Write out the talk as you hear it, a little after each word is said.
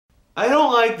I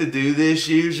don't like to do this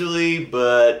usually,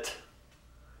 but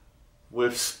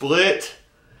with Split,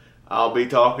 I'll be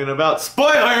talking about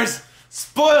spoilers!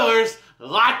 Spoilers!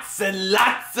 Lots and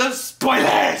lots of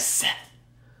spoilers!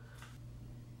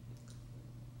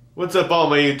 What's up all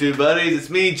my YouTube buddies? It's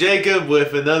me, Jacob,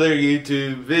 with another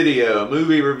YouTube video, a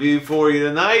movie review for you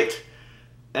tonight.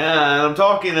 And I'm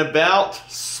talking about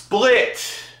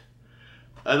Split.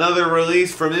 Another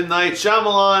release from M. Night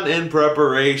Shyamalan in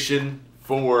preparation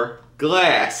for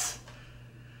Glass.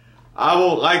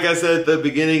 Like I said at the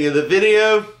beginning of the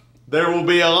video, there will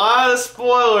be a lot of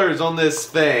spoilers on this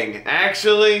thing.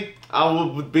 Actually, I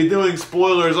will be doing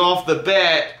spoilers off the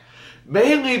bat,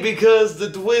 mainly because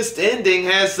the twist ending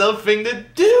has something to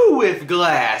do with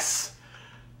Glass.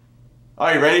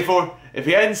 Are you ready for it? If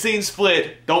you hadn't seen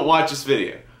Split, don't watch this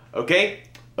video. Okay?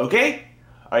 Okay?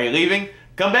 Are you leaving?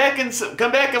 Come back and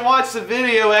watch the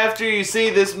video after you see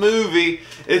this movie.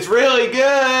 It's really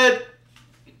good.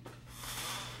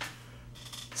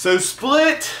 So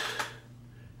Split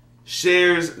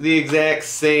shares the exact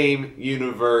same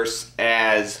universe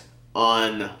as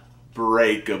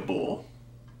Unbreakable.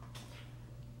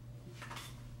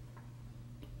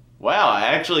 Wow, I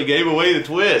actually gave away the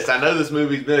twist. I know this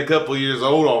movie's been a couple years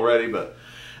old already, but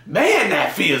man,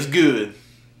 that feels good.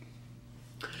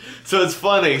 So it's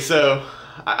funny. So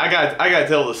I got to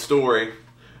tell the story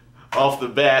off the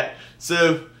bat.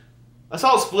 So I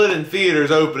saw Split in theaters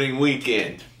opening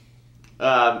weekend.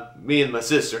 Me and my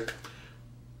sister,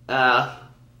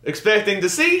 expecting to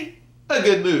see a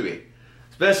good movie,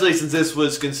 especially since this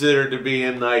was considered to be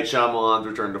M. Night Shyamalan's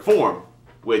return to form,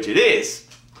 which it is.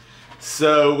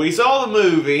 So we saw the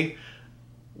movie,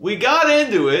 we got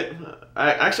into it.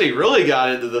 I actually really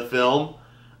got into the film.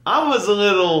 I was a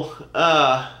little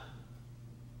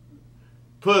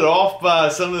put off by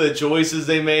some of the choices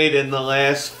they made in the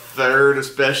last third,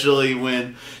 especially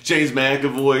when James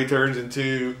McAvoy turns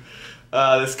into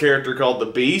this character called the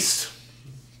Beast.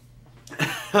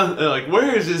 Like,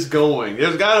 where is this going?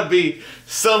 There's got to be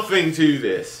something to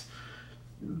this.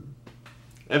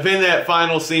 And then that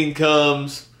final scene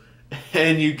comes,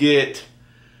 and you get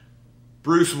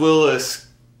Bruce Willis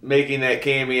making that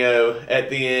cameo at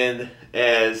the end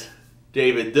as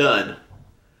David Dunn.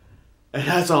 And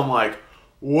that's when I'm like,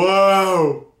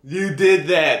 whoa, you did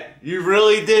that. You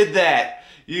really did that.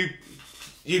 You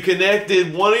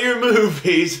connected one of your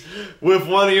movies with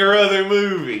one of your other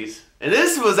movies. And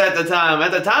this was at the time.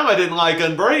 At the time, I didn't like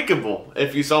Unbreakable.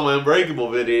 If you saw my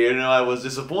Unbreakable video, you know I was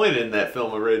disappointed in that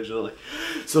film originally.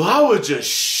 So I was just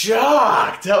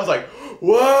shocked. I was like,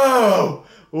 whoa,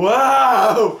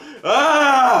 wow,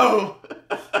 oh.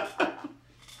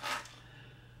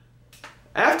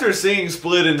 After seeing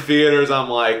Split in theaters, I'm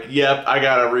like, yep, I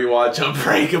gotta rewatch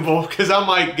Unbreakable because I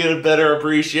might get a better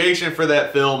appreciation for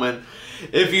that film. And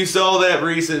if you saw that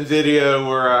recent video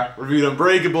where I reviewed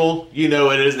Unbreakable, you know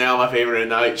it is now my favorite M.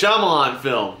 Night Shyamalan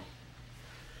film.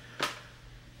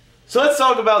 So let's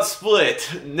talk about Split,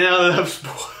 now that I've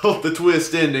spoiled the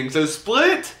twist ending. So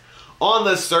Split, on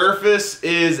the surface,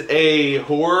 is a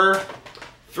horror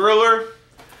thriller,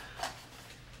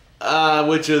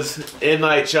 which is M.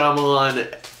 Night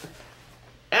Shyamalan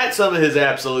at some of his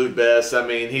absolute best. I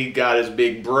mean, he got his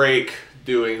big break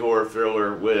doing horror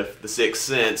thriller with The Sixth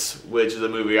Sense, which is a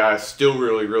movie I still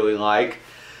really, really like.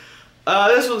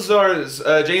 This one stars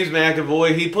James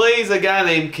McAvoy. He plays a guy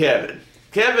named Kevin.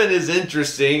 Kevin is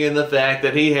interesting in the fact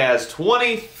that he has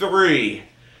 23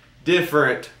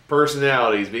 different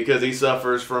personalities because he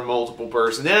suffers from multiple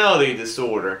personality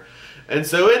disorder. And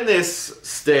so in this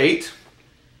state,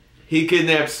 he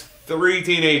kidnaps 3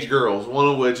 teenage girls, one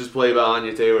of which is played by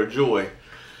Anya Taylor-Joy.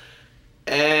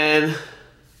 And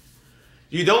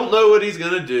you don't know what he's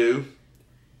going to do,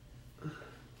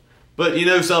 but you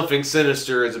know something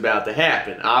sinister is about to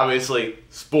happen. Obviously,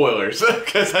 spoilers,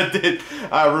 because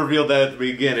I revealed that at the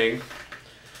beginning.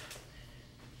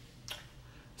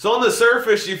 So on the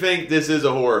surface, you think this is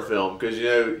a horror film, because you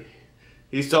know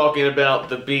he's talking about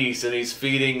the Beast, and he's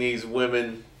feeding these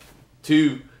women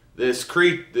to this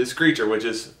creature, which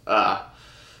is the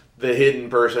hidden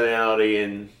personality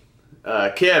in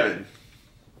Kevin.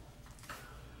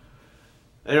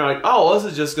 And you're like, oh,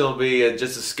 this is just going to be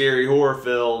just a scary horror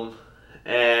film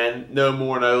and no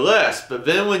more, no less. But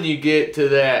then when you get to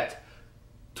that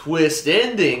twist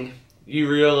ending, you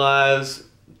realize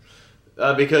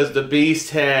because the Beast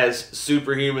has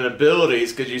superhuman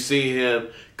abilities, because you see him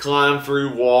climb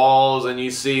through walls and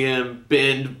you see him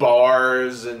bend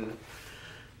bars and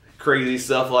crazy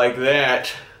stuff like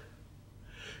that,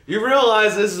 you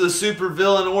realize this is a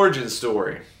supervillain origin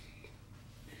story.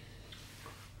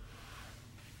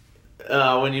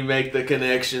 when you make the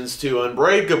connections to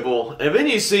Unbreakable. And then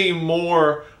you see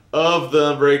more of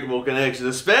the Unbreakable connections,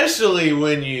 especially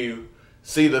when you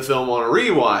see the film on a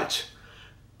rewatch.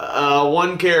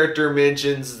 One character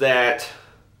mentions that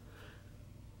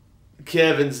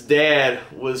Kevin's dad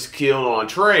was killed on a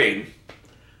train.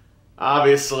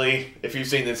 Obviously, if you've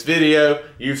seen this video,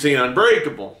 you've seen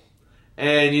Unbreakable.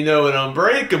 And you know in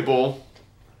Unbreakable,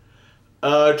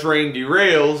 a train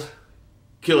derails,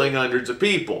 killing hundreds of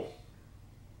people.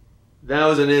 That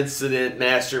was an incident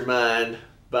masterminded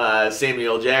by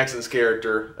Samuel L. Jackson's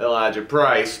character, Elijah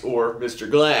Price, or Mr.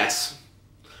 Glass.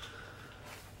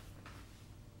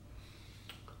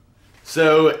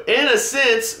 So, in a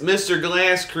sense, Mr.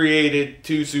 Glass created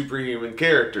two superhuman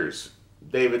characters,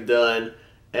 David Dunn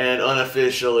and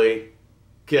unofficially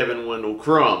Kevin Wendell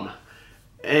Crumb.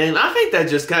 And I think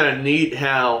that's just kind of neat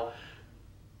how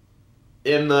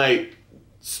M. Night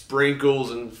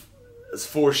sprinkles and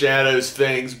foreshadows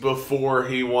things before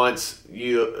he wants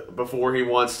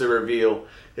to reveal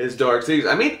his dark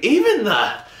secrets. I mean, even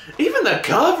the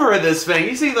cover of this thing,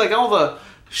 you see like all the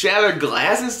shattered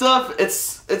glass and stuff,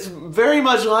 it's very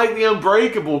much like the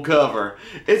Unbreakable cover.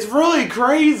 It's really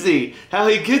crazy how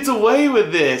he gets away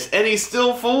with this and he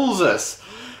still fools us.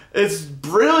 It's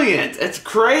brilliant. It's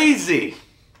crazy.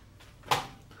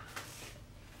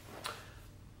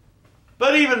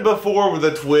 But even before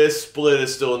the twist, Split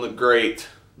is still a great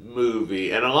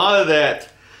movie. And a lot of that,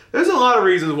 there's a lot of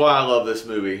reasons why I love this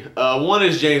movie. One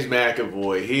is James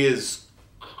McAvoy. He is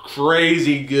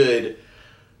crazy good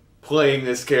playing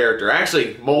this character.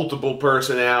 Actually, multiple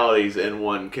personalities in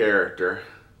one character.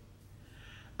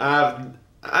 I'll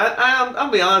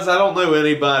be honest, I don't know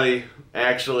anybody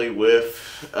actually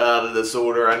with the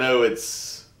disorder. I know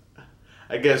it's,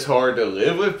 I guess, hard to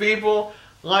live with people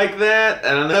like that,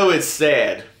 and I know it's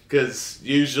sad because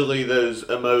usually those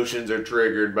emotions are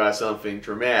triggered by something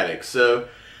traumatic. So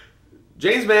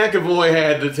James McAvoy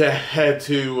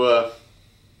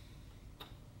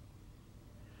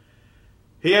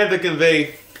he had to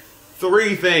convey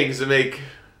three things to make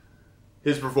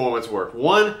his performance work.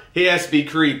 One, he has to be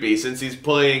creepy since he's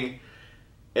playing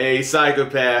a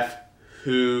psychopath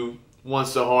who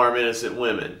wants to harm innocent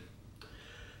women.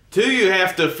 Two, you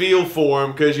have to feel for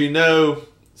him because you know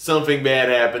something bad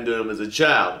happened to him as a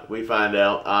child. We find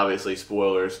out, obviously,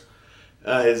 spoilers,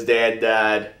 his dad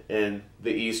died in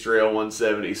the East Rail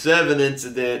 177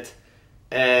 incident,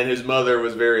 and his mother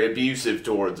was very abusive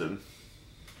towards him.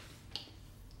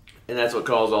 And that's what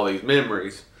caused all these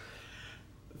memories.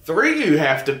 Three, you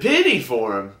have to pity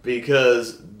for him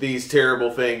because these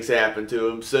terrible things happened to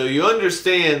him. So you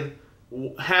understand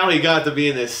how he got to be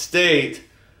in this state,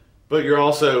 but you're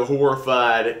also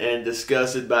horrified and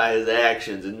disgusted by his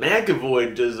actions. And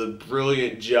McAvoy does a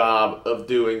brilliant job of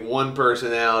doing one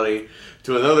personality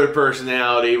to another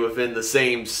personality within the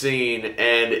same scene,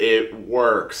 and it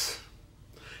works.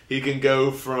 He can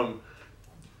go from,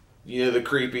 you know, the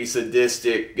creepy,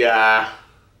 sadistic guy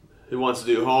who wants to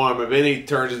do harm, and then he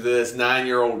turns into this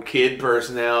 9-year-old kid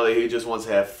personality who just wants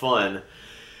to have fun.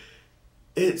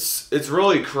 It's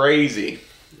really crazy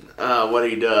what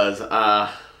he does.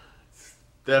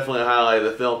 Definitely a highlight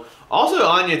of the film. Also,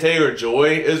 Anya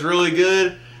Taylor-Joy is really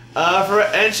good,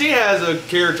 and she has a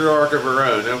character arc of her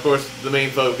own. And of course, the main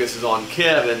focus is on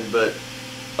Kevin, but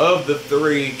of the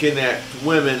three kidnapped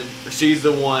women, she's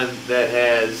the one that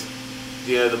has,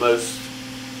 you know, the most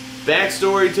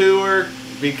backstory to her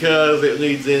because it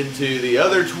leads into the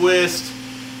other twist.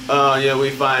 You know,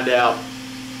 we find out,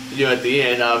 you know, at the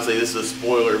end, obviously this is a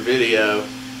spoiler video,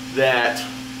 that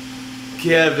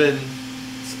Kevin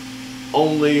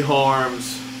only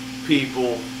harms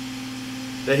people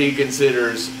that he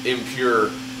considers impure,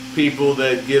 people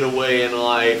that get away in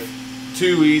life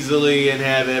too easily and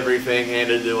have everything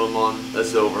handed to them on a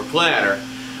silver platter.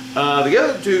 The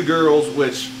other two girls,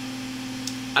 which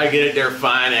I get it, they're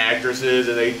fine actresses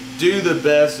and they do the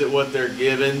best at what they're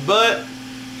given, but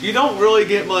you don't really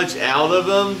get much out of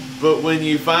them. But when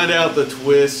you find out the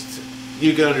twist,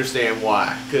 you can understand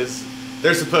why, because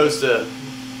they're supposed to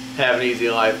have an easy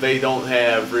life. They don't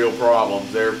have real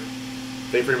problems.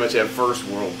 They pretty much have first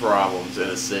world problems in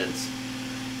a sense.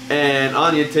 And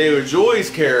Anya Taylor-Joy's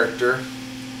character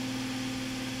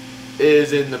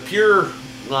is in the pure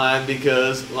line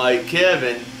because, like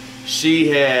Kevin, she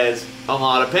has a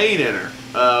lot of pain in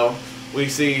her. We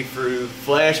see through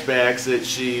flashbacks that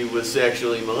she was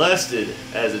sexually molested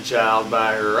as a child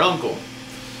by her uncle.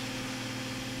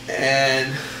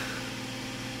 And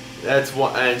that's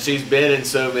why, and she's been in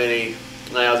so many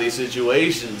lousy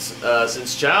situations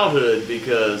since childhood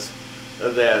because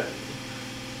of that.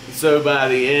 So by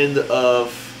the end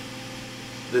of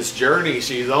this journey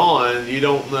she's on, you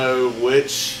don't know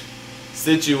which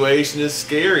situation is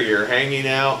scarier, hanging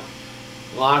out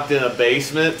locked in a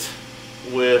basement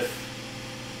with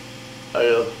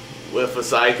a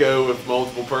psycho with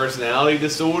multiple personality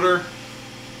disorder,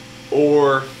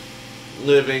 or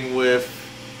living with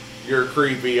your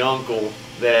creepy uncle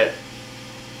that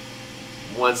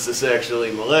wants to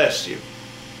sexually molest you.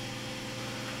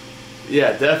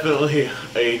 Yeah, definitely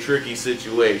a tricky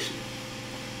situation.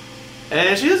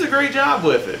 And she does a great job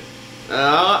with it.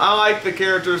 I like the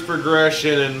character's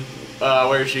progression and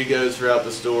where she goes throughout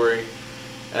the story.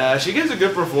 She gives a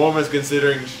good performance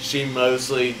considering she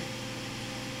mostly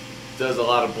does a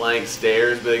lot of blank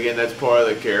stares, but again, that's part of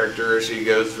the character. She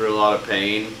goes through a lot of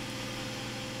pain.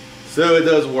 So it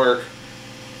does work.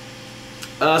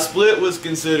 Split was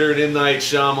considered M. Night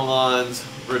Shyamalan's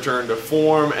return to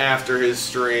form after his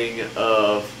string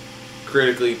of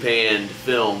critically panned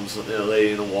films, you know,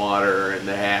 Lady in the Water and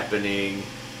The Happening,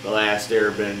 The Last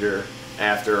Airbender,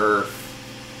 After Earth.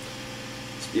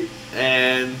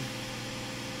 And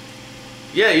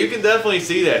yeah, you can definitely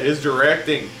see that. His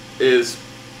directing is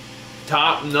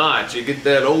top notch. You get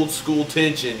that old school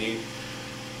tension.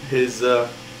 His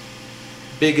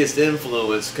biggest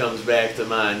influence comes back to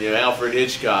mind. You know, Alfred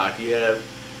Hitchcock. You have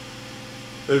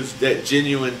that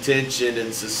genuine tension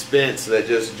and suspense that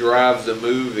just drives the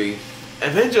movie.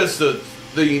 And then just the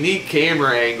unique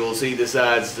camera angles he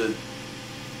decides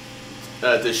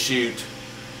to shoot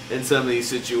in some of these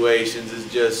situations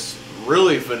is just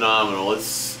really phenomenal. It's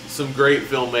some great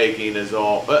filmmaking as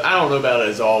all. I don't know about it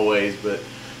as always, but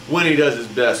when he does his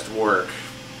best work.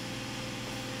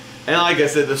 And like I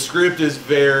said, the script is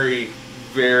very,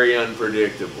 very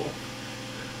unpredictable.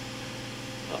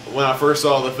 When I first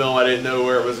saw the film, I didn't know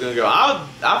where it was going to go. I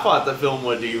thought the film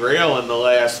would derail in the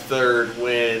last third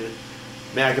when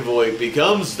McAvoy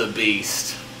becomes the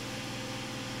Beast.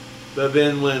 But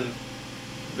then when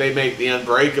they make the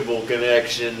Unbreakable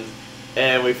connection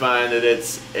and we find that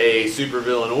it's a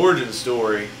supervillain origin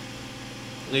story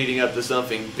leading up to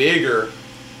something bigger,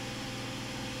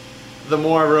 the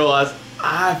more I realize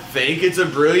I think it's a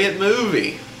brilliant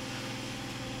movie.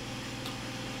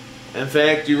 In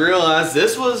fact, you realize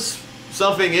this was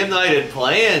something M. Night had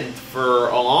planned for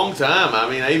a long time. I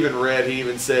mean, I even read he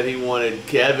even said he wanted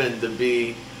Kevin to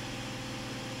be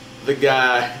the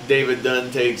guy David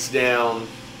Dunn takes down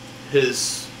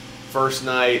his first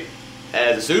night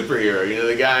as a superhero. You know,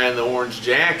 the guy in the orange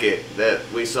jacket that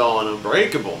we saw in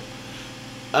Unbreakable.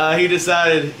 He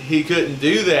decided he couldn't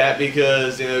do that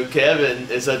because, you know, Kevin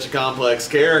is such a complex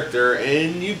character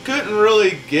and you couldn't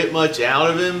really get much out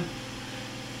of him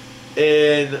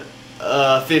in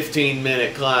a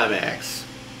 15-minute climax.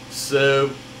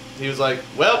 So he was like,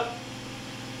 well,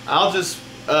 I'll just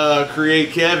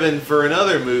create Kevin for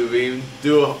another movie,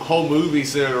 do a whole movie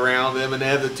centered around him, and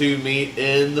have the two meet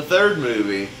in the third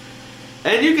movie.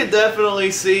 And you can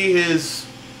definitely see his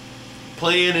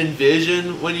plan and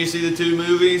vision when you see the two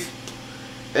movies.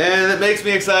 And it makes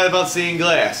me excited about seeing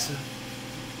Glass.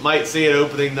 Might see it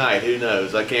opening night, who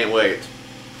knows, I can't wait.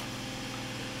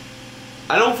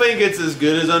 I don't think it's as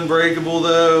good as Unbreakable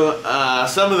though.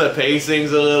 Some of the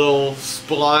pacing's a little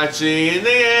splotchy, and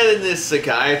they added this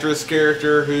psychiatrist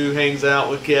character who hangs out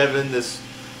with Kevin, this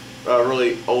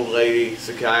really old lady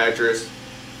psychiatrist.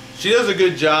 She does a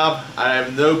good job. I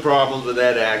have no problems with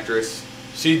that actress.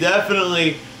 You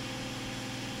can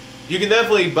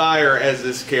definitely buy her as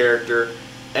this character,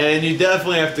 and you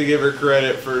definitely have to give her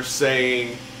credit for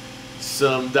saying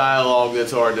some dialogue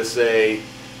that's hard to say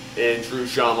in true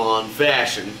Shyamalan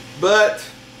fashion. But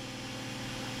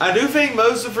I do think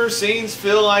most of her scenes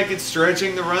feel like it's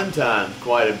stretching the runtime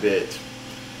quite a bit.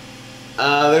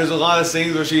 There's a lot of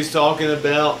scenes where she's talking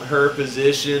about her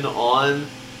position on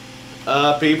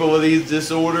people with these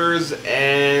disorders,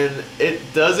 and it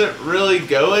doesn't really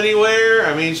go anywhere.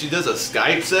 I mean, she does a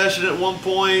Skype session at one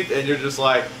point, and you're just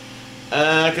like,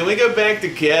 can we go back to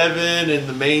Kevin and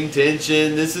the main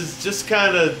tension? This is just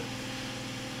kind of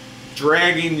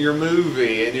dragging your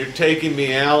movie, and you're taking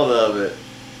me out of it.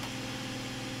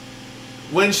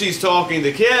 When she's talking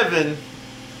to Kevin,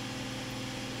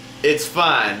 it's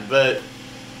fine, but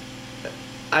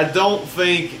I don't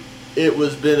think it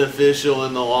was beneficial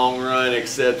in the long run,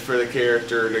 except for the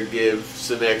character to give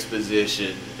some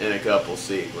exposition in a couple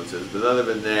sequences. But other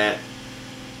than that,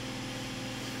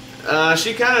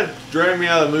 she kind of dragged me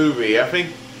out of the movie. I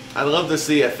think I'd love to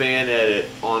see a fan edit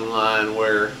online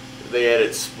where they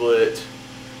edit Split,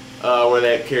 where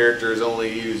that character is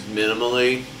only used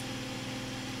minimally,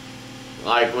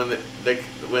 like when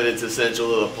it's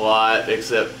essential to the plot,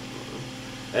 except.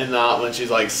 And not when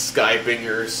she's like Skyping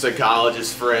her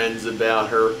psychologist friends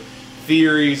about her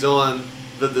theories on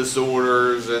the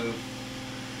disorders, and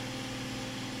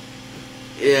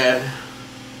yeah,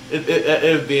 it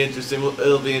would be interesting.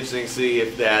 It'll be interesting to see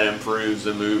if that improves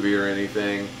the movie or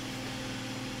anything.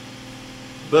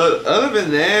 But other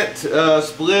than that,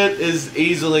 Split is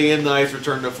easily M. Night's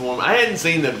return to form. I hadn't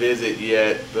seen The Visit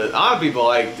yet, but a lot of people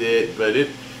liked it, but it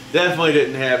definitely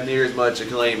didn't have near as much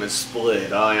acclaim as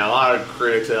Split. I mean, a lot of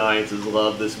critics and audiences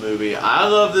love this movie. I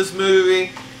love this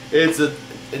movie. It's an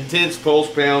intense,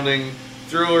 pulse-pounding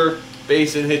thriller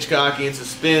based in Hitchcockian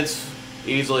suspense.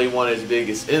 Easily one of his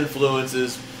biggest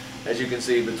influences, as you can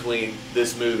see between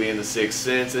this movie and The Sixth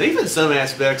Sense, and even some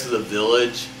aspects of The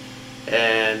Village.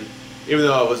 And even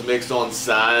though it was mixed on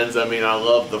Signs, I mean, I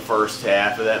loved the first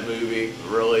half of that movie. It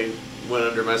really went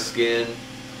under my skin.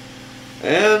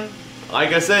 And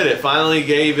like I said, it finally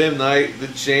gave M. Night the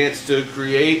chance to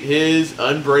create his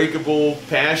Unbreakable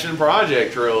Passion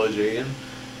Project trilogy. And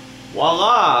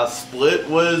voila, Split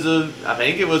was I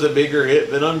think it was a bigger hit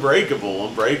than Unbreakable.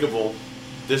 Unbreakable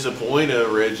disappointed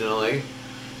originally,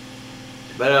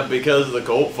 but because of the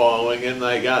cult following, M.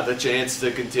 Night got the chance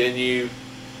to continue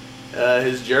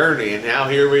his journey, and now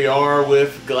here we are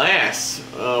with Glass,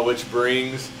 which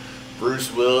brings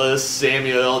Bruce Willis,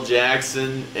 Samuel L.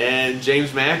 Jackson, and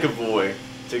James McAvoy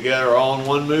together all in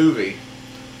one movie.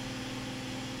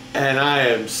 And I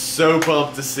am so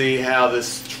pumped to see how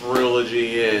this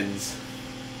trilogy ends.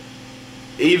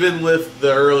 Even with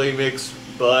the early mixed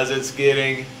buzz it's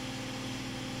getting,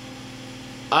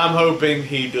 I'm hoping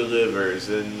he delivers,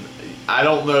 and I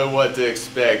don't know what to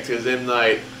expect because M.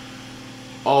 Night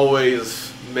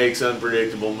always makes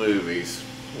unpredictable movies,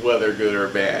 whether good or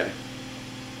bad.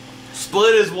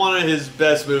 Split is one of his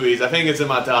best movies. I think it's in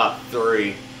my top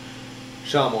 3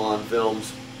 Shyamalan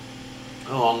films,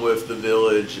 along with The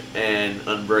Village and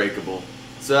Unbreakable.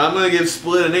 So I'm going to give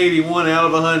Split an 81 out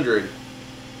of 100.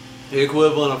 The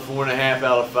equivalent of 4.5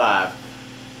 out of 5.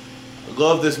 I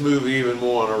love this movie even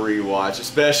more on a rewatch,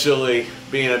 especially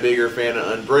being a bigger fan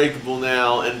of Unbreakable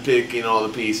now and picking all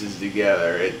the pieces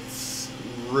together. It's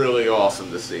really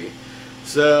awesome to see.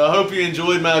 So I hope you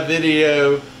enjoyed my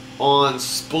video on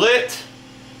Split.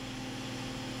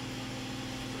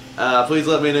 Please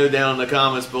let me know down in the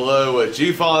comments below what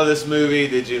you thought of this movie.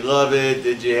 Did you love it?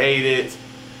 Did you hate it?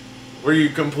 Were you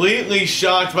completely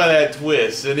shocked by that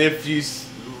twist? And if you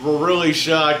were really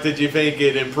shocked, did you think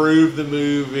it improved the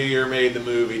movie or made the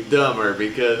movie dumber?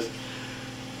 Because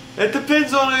it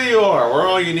depends on who you are. We're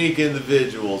all unique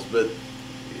individuals, but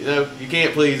you know, you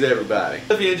can't please everybody.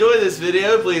 If you enjoyed this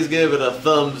video, please give it a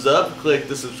thumbs up. Click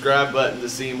the subscribe button to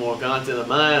see more content of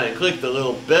mine, and click the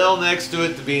little bell next to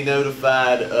it to be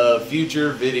notified of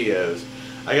future videos.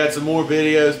 I got some more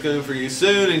videos coming for you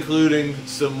soon, including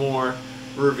some more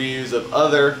reviews of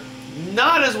other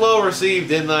not as well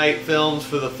received M. Night films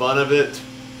for the fun of it.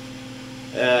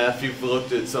 If you've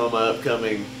looked at some of my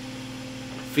upcoming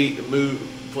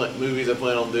movies I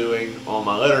plan on doing on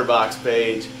my Letterboxd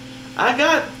page, I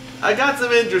got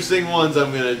some interesting ones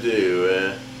I'm gonna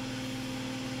do.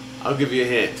 I'll give you a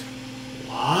hint.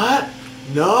 What?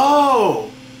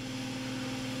 No!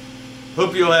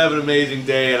 Hope you'll have an amazing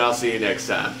day, and I'll see you next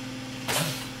time.